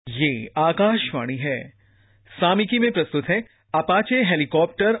ये आकाशवाणी है। सामिकी में प्रस्तुत है अपाचे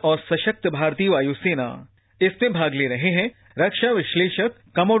हेलीकॉप्टर और सशक्त भारतीय वायुसेना। इसमें भाग ले रहे हैं रक्षा विश्लेषक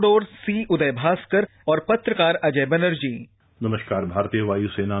कमोडोर सी उदय भास्कर और पत्रकार अजय बनर्जी। नमस्कार। भारतीय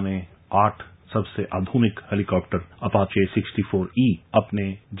वायुसेना ने 8 सबसे आधुनिक हेलीकॉप्टर अपाचे 64E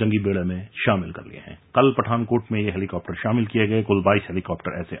अपने जंगी बेड़े में शामिल कर लिए हैं। कल पठानकोट में ये हेलीकॉप्टर शामिल किए गए। कुल 22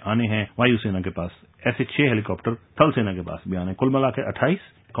 हेलीकॉप्टर ऐसे आने हैं। वायुसेना के पास ऐसे 6 हेलीकॉप्टर थल सेना के पास भी आने। कुल मिला के 28।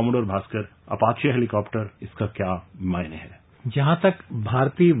 कमोडोर भास्कर, अपाचे हेलीकॉप्टर, इसका क्या मायने है? जहां तक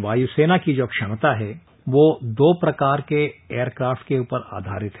भारतीय वायुसेना की जो क्षमता है वो 2 प्रकार के एयरक्राफ्ट के ऊपर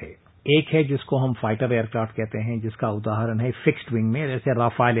आधारित है। एक है जिसको हम फाइटर एयरक्राफ्ट कहते हैं, जिसका उदाहरण है फिक्स्ड विंग में, जैसे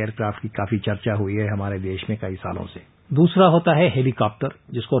राफेल एयरक्राफ्ट की काफी चर्चा हुई है हमारे देश में कई सालों से। दूसरा होता है हेलीकॉप्टर,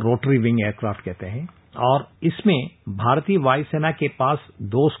 जिसको रोटरी विंग एयरक्राफ्ट कहते हैं, और इसमें भारतीय वायुसेना के पास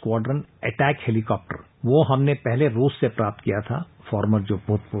 2 स्क्वाड्रन अटैक हेलीकॉप्टर, वो हमने पहले रूस से प्राप्त किया था। फॉर्मर जो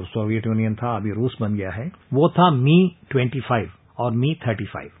भूतपूर्व सोवियत यूनियन था, अभी रूस बन गया है, वो था मी-25 और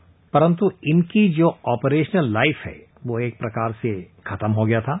मी-35। परंतु इनकी जो ऑपरेशनल लाइफ है वो एक प्रकार से खत्म हो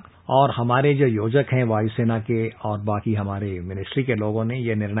गया था, और हमारे जो योजक हैं वायुसेना के और बाकी हमारे मिनिस्ट्री के लोगों ने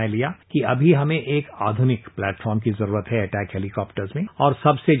ये निर्णय लिया कि अभी हमें एक आधुनिक प्लेटफॉर्म की जरूरत है अटैक हेलीकॉप्टर्स में, और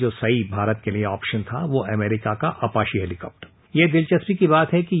सबसे जो सही भारत के लिए ऑप्शन था वो अमेरिका का अपाचे हेलीकॉप्टर। ये दिलचस्पी की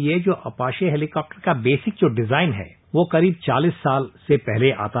बात है कि ये जो अपाचे हेलीकॉप्टर का बेसिक जो डिजाइन है वो करीब 40 साल से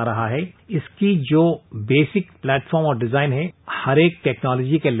पहले आता रहा है। इसकी जो बेसिक प्लेटफॉर्म और डिजाइन है, हर एक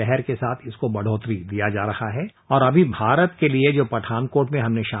टेक्नोलॉजी के लहर के साथ इसको बढ़ोतरी दिया जा रहा है, और अभी भारत के लिए जो पठानकोट में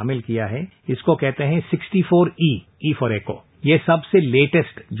हमने शामिल किया है, इसको कहते हैं 64E, ई फॉर एको। ये सबसे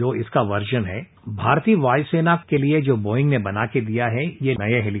लेटेस्ट जो इसका वर्जन है। भारतीय वायुसेना के लिए जो बोइंग ने बना के दिया है, ये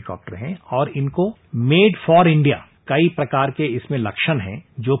नए हेलीकॉप्टर हैं, और इनको मेड फॉर इंडिया कई प्रकार के इसमें लक्षण हैं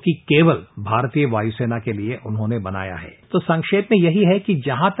जो कि केवल भारतीय वायुसेना के लिए उन्होंने बनाया है। तो संक्षेप में यही है कि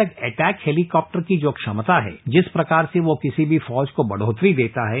जहां तक अटैक हेलीकॉप्टर की जो क्षमता है, जिस प्रकार से वो किसी भी फौज को बढ़ोतरी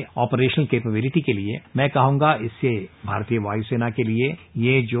देता है ऑपरेशनल कैपेबिलिटी के लिए, मैं कहूंगा इससे भारतीय वायुसेना के लिए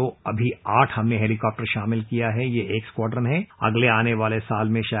ये जो अभी 8 हमने हेलीकॉप्टर शामिल किया है, ये एक स्क्वाड्रन है। अगले आने वाले साल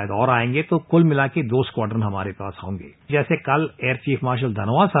में शायद और आएंगे, तो कुल मिला के 2 स्क्वाड्रन हमारे पास होंगे। जैसे कल एयर चीफ मार्शल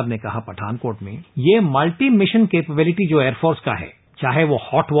धनोआ साहब ने कहा पठानकोट में, ये मल्टी मिशन कैपेबिलिटी जो एयरफोर्स का है, चाहे वो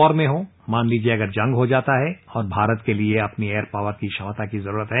हॉट वॉर में हो, मान लीजिए अगर जंग हो जाता है और भारत के लिए अपनी एयर पावर की क्षमता की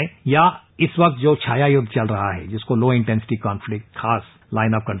जरूरत है, या इस वक्त जो छाया युद्ध चल रहा है जिसको लो इंटेंसिटी कॉन्फ्लिक्ट, खास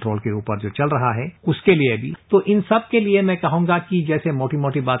लाइन ऑफ कंट्रोल के ऊपर जो चल रहा है, उसके लिए भी। तो इन सब के लिए मैं कहूंगा कि जैसे मोटी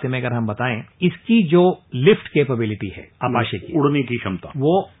मोटी बातें में अगर हम बताएं, इसकी जो लिफ्ट कैपेबिलिटी है अपाचे की, उड़ने की क्षमता,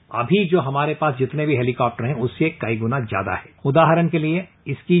 वो अभी जो हमारे पास जितने भी हेलीकॉप्टर हैं उससे कई गुना ज्यादा है। उदाहरण के लिए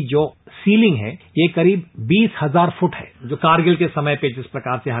इसकी जो सीलिंग है ये करीब 20,000 फुट है, जो कारगिल के समय पे जिस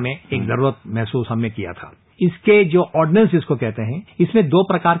प्रकार से हमें एक जरूरत महसूस हमने किया था। इसके जो ऑर्डिनेंस जिसको कहते हैं, इसमें 2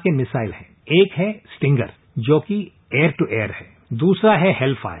 प्रकार के मिसाइल हैं। एक है स्टिंगर जो कि एयर टू एयर है, दूसरा है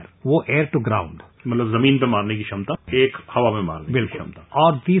हेलफायर, वो एयर टू ग्राउंड, मतलब जमीन पे मारने की क्षमता, एक हवा में मारने की क्षमता,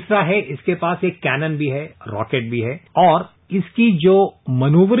 और तीसरा है इसके पास एक कैनन भी है, रॉकेट भी है, और इसकी जो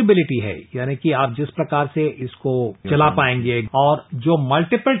मनूवरेबिलिटी है, यानी कि आप जिस प्रकार से इसको चला पाएंगे, और जो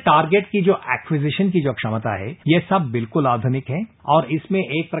मल्टीपल टारगेट की जो एक्विजिशन की जो क्षमता है, ये सब बिल्कुल आधुनिक है, और इसमें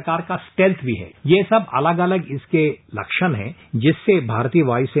एक प्रकार का स्टेल्थ भी है। ये सब अलग अलग इसके लक्षण हैं, जिससे भारतीय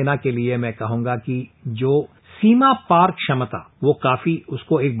वायुसेना के लिए मैं कहूंगा कि जो सीमा पार क्षमता, वो काफी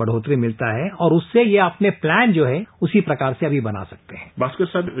उसको एक बढ़ोतरी मिलता है, और उससे ये अपने प्लान जो है उसी प्रकार से अभी बना सकते हैं। भास्कर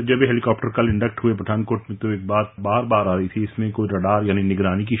साहब, जब ये हेलीकॉप्टर कल इंडक्ट हुए पठानकोट में, तो एक बात बार बार आ रही थी, इसमें कोई रडार यानी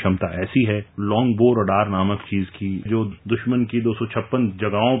निगरानी की क्षमता ऐसी है, लॉन्ग बो रडार नामक चीज की, जो दुश्मन की 256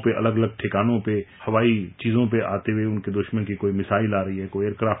 जगहों पे, अलग अलग ठिकानों पे, हवाई चीजों पे आते हुए उनके दुश्मन की कोई मिसाइल आ रही है, कोई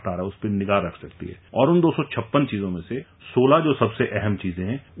एयरक्राफ्ट आ रहा है, उस पर निगाह रख सकती है, और उन 256 चीजों में से 16 जो सबसे अहम चीजें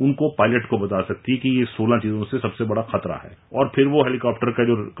हैं उनको पायलट को बता सकती है कि ये 16 चीजों से सबसे बड़ा खतरा है, और फिर वो हेलीकॉप्टर का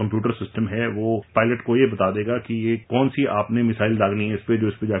जो कंप्यूटर सिस्टम है वो पायलट को ये बता देगा कि ये कौन सी आपने मिसाइल दागनी है इस पे, जो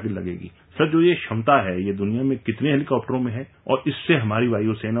इस पे जाकर लगेगी। सर, जो ये क्षमता है ये दुनिया में कितने हेलीकॉप्टरों में है, और इससे हमारी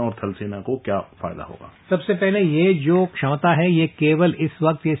वायुसेना और थल सेना को क्या फायदा होगा? सबसे पहले ये जो क्षमता है ये केवल इस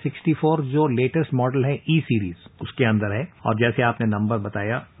वक्त ये 64 जो लेटेस्ट मॉडल है ई सीरीज उसके अंदर है, और जैसे आपने नंबर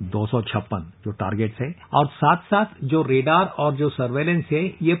बताया 256 जो टारगेट्स है, और साथ साथ जो रेडार और जो सर्वेलेंस है,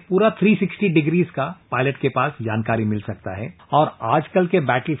 ये पूरा 360 डिग्रीज का पायलट के पास जानकारी मिल सकता है। और आजकल के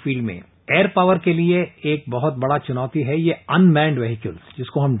बैटलफील्ड में एयर पावर के लिए एक बहुत बड़ा चुनौती है ये अनमैन्ड व्हीकल्स,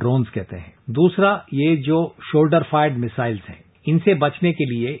 जिसको हम ड्रोन्स कहते हैं। दूसरा, ये जो शोल्डर फायर्ड मिसाइल्स हैं, इनसे बचने के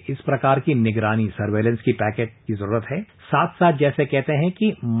लिए इस प्रकार की निगरानी, सर्वेलेंस की पैकेट की जरूरत है। साथ साथ जैसे कहते हैं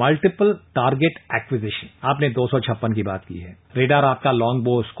कि मल्टीपल टारगेट एक्विजिशन, आपने 256 की बात की है, रेडार आपका लॉन्ग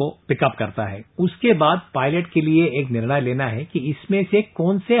बो उसको पिकअप करता है। उसके बाद पायलट के लिए एक निर्णय लेना है कि इसमें से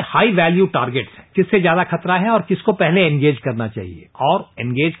कौन से हाई वैल्यू टारगेट्स हैं, किससे ज्यादा खतरा है और किसको पहले एंगेज करना चाहिए, और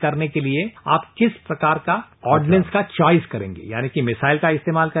एंगेज करने के लिए आप किस प्रकार का ऑर्डिनेंस का चॉइस करेंगे, यानी कि मिसाइल का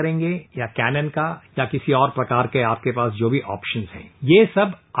इस्तेमाल करेंगे या कैनन का या किसी और प्रकार के आपके पास जो भी ऑप्शंस हैं। ये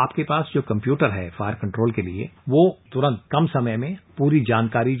सब आपके पास जो कंप्यूटर है फायर कंट्रोल के लिए, वो तुरंत कम समय में पूरी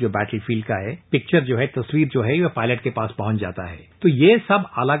जानकारी जो बैटलफील्ड का है, पिक्चर जो है, तस्वीर जो है, वो पायलट के पास पहुंच जाता है। तो ये सब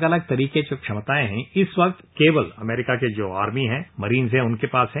अलग अलग तरीके जो क्षमताएं हैं इस वक्त केवल अमेरिका के जो आर्मी है, मरीन्स है, उनके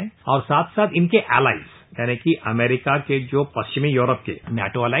पास है, और साथ साथ इनके एलाइज यानी कि अमेरिका के जो पश्चिमी यूरोप के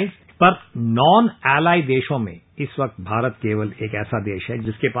नाटो एलाइज, पर नॉन एलाई देशों में इस वक्त भारत केवल एक ऐसा देश है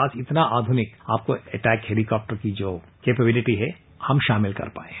जिसके पास इतना आधुनिक आपको अटैक हेलीकॉप्टर की जो कैपेबिलिटी है हम शामिल कर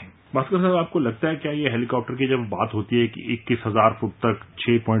पाए हैं। भास्कर साहब, आपको लगता है क्या ये हेलीकॉप्टर की जब बात होती है कि 21,000 फुट तक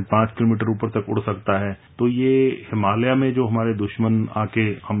 6.5 किलोमीटर ऊपर तक उड़ सकता है, तो ये हिमालय में जो हमारे दुश्मन आके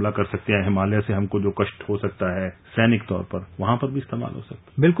हमला कर सकते हैं, हिमालय से हमको जो कष्ट हो सकता है सैनिक तौर पर, वहां पर भी इस्तेमाल हो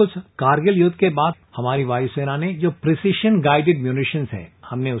सकता है? बिल्कुल सर, कारगिल युद्ध के बाद हमारी वायुसेना ने जो प्रिसिशन गाइडेड म्यूनिशंस है,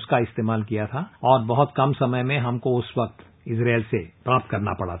 हमने उसका इस्तेमाल किया था और बहुत कम समय में हमको उस वक्त इजरायल से प्राप्त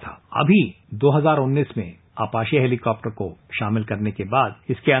करना पड़ा था। अभी 2019 में अपाचे हेलीकॉप्टर को शामिल करने के बाद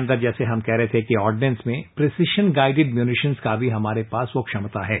इसके अंदर जैसे हम कह रहे थे कि ऑर्डिनेंस में प्रिसिशन गाइडेड म्यूनिशंस का भी हमारे पास वो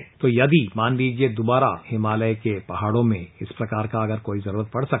क्षमता है। तो यदि मान लीजिए दोबारा हिमालय के पहाड़ों में इस प्रकार का अगर कोई जरूरत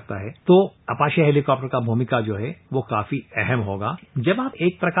पड़ सकता है तो अपाचे हेलीकॉप्टर का भूमिका जो है वो काफी अहम होगा। जब आप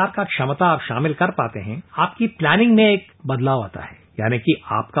एक प्रकार का क्षमता आप शामिल कर पाते हैं, आपकी प्लानिंग में एक बदलाव आता है, यानी कि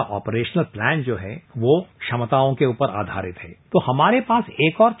आपका ऑपरेशनल प्लान जो है वो क्षमताओं के ऊपर आधारित है। तो हमारे पास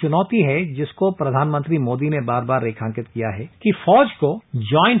एक और चुनौती है जिसको प्रधानमंत्री मोदी ने बार बार रेखांकित किया है कि फौज को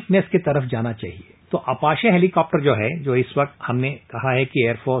जॉइंटनेस की तरफ जाना चाहिए। तो अपाचे हेलीकॉप्टर जो है, जो इस वक्त हमने कहा है कि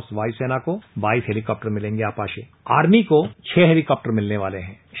एयरफोर्स वायुसेना को 22 हेलीकॉप्टर मिलेंगे अपाचे, आर्मी को 6 हेलीकॉप्टर मिलने वाले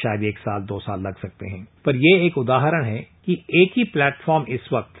हैं, शायद 1 साल 2 साल लग सकते हैं। पर ये एक उदाहरण है कि एक ही प्लेटफॉर्म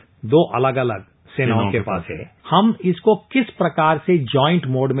इस वक्त 2 अलग अलग सेनाओं के पास है। हम इसको किस प्रकार से जॉइंट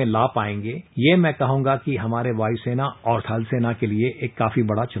मोड में ला पाएंगे, ये मैं कहूंगा कि हमारे वायुसेना और थल सेना के लिए एक काफी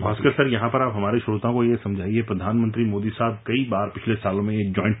बड़ा चुनौती है। भास्कर सर, यहाँ पर आप हमारे श्रोताओं को ये समझाइए, प्रधानमंत्री मोदी साहब कई बार पिछले सालों में ये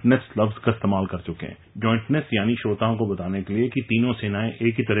जॉइंटनेस लफ्ज का इस्तेमाल कर चुके हैं। जॉइंटनेस यानी श्रोताओं को बताने के लिए कि तीनों सेनाएं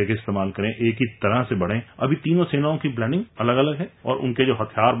एक ही तरह के इस्तेमाल करें, एक ही तरह से बढ़ें। अभी तीनों सेनाओं की प्लानिंग अलग अलग है और उनके जो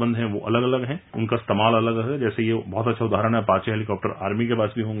हथियार बंद हैं वो अलग अलग हैं, उनका इस्तेमाल अलग अलग है। जैसे ये बहुत अच्छा उदाहरण है, अपाचे हेलीकॉप्टर आर्मी के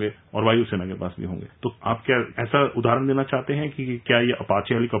पास भी होंगे और वायुसेना के पास भी होंगे। तो आप क्या ऐसा उदाहरण देना चाहते हैं कि क्या ये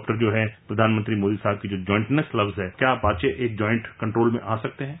अपाचे हेलीकॉप्टर जो है प्रधानमंत्री मोदी साहब की जो जॉइंटनेस लफ्ज है, क्या अपाचे एक जॉइंट कंट्रोल में आ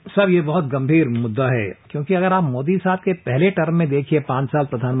सकते हैं? सर, ये बहुत गंभीर मुद्दा है, क्योंकि अगर आप मोदी साहब के पहले टर्म में देखिए, 5 साल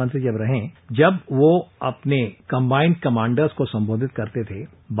प्रधानमंत्री जब रहे, जब वो अपने कंबाइंड कमांडर्स को संबोधित करते थे,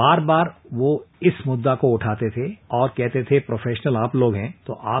 बार बार वो इस मुद्दा को उठाते थे और कहते थे प्रोफेशनल आप लोग हैं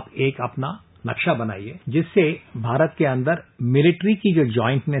तो आप एक अपना नक्शा बनाइए जिससे भारत के अंदर मिलिट्री की जो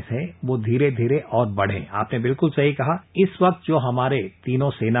जॉइंटनेस है वो धीरे धीरे और बढ़े। आपने बिल्कुल सही कहा, इस वक्त जो हमारे तीनों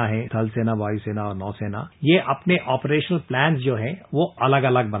सेना है, थल सेना, वायुसेना और नौसेना, ये अपने ऑपरेशनल प्लान जो है वो अलग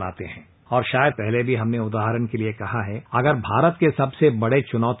अलग बनाते हैं। और शायद पहले भी हमने उदाहरण के लिए कहा है, अगर भारत के सबसे बड़े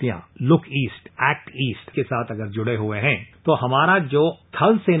चुनौतियां लुक ईस्ट, एक्ट ईस्ट के साथ अगर जुड़े हुए हैं, तो हमारा जो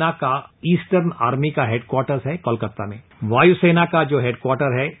थल सेना का ईस्टर्न आर्मी का हेडक्वार्टर्स है कोलकाता में, वायुसेना का जो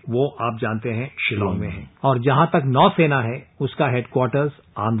हेडक्वार्टर है वो आप जानते हैं शिलोंग में है, और जहां तक नौसेना है उसका हेडक्वार्टर्स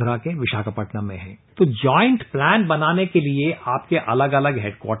आंध्रा के विशाखापट्टनम में है। तो जॉइंट प्लान बनाने के लिए आपके अलग अलग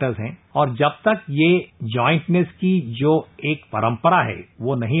हेडक्वार्टर्स हैं, और जब तक ये जॉइंटनेस की जो एक परंपरा है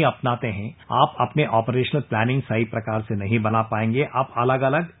वो नहीं अपनाते हैं, आप अपने ऑपरेशनल प्लानिंग सही प्रकार से नहीं बना पाएंगे। आप अलग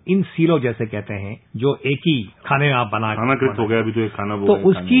अलग इन सीलो जैसे कहते हैं, जो एक ही खाने में आप बना हो गया अभी तो एक खाना, तो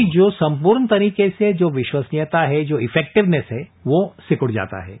उसकी जो संपूर्ण तरीके से जो विश्वसनीयता है, जो इफेक्टिवनेस है, वो सिकुड़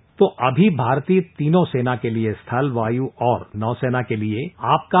जाता है। तो अभी भारतीय तीनों सेना के लिए, स्थल, वायु और नौसेना के लिए,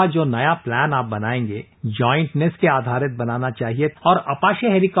 आपका जो नया प्लान आप बनाएंगे जॉइंटनेस के आधारित बनाना चाहिए, और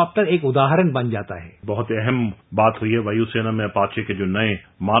अपाचे हेलीकॉप्टर एक उदाहरण बन जाता है। बहुत अहम बात हुई है, वायुसेना में अपाचे के जो नए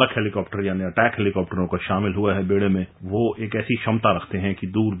मारक हेलीकॉप्टर यानी अटैक हेलीकॉप्टरों का शामिल हुआ है बेड़े में, वो एक ऐसी क्षमता रखते हैं कि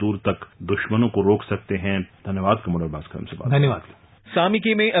दूर दूर तक दुश्मनों को रोक सकते हैं। धन्यवाद कमोडोर भास्कर, हमसे बात। धन्यवाद।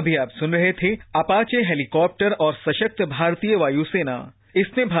 सामिकी में अभी आप सुन रहे थे अपाचे हेलीकॉप्टर और सशक्त भारतीय वायुसेना।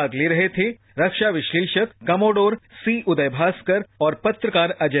 इसमें भाग ले रहे थे रक्षा विश्लेषक कमोडोर सी उदय भास्कर और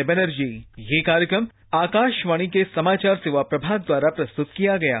पत्रकार अजय बनर्जी। ये कार्यक्रम आकाशवाणी के समाचार सेवा प्रभाग द्वारा प्रस्तुत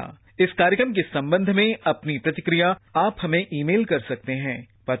किया गया। इस कार्यक्रम के संबंध में अपनी प्रतिक्रिया आप हमें ईमेल कर सकते हैं।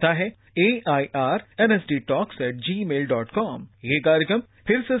 पता है AIRNSDtalks@gmail.com। ये कार्यक्रम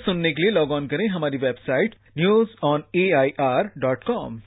फिर से सुनने के लिए लॉग ऑन करें हमारी वेबसाइट newsonair.com।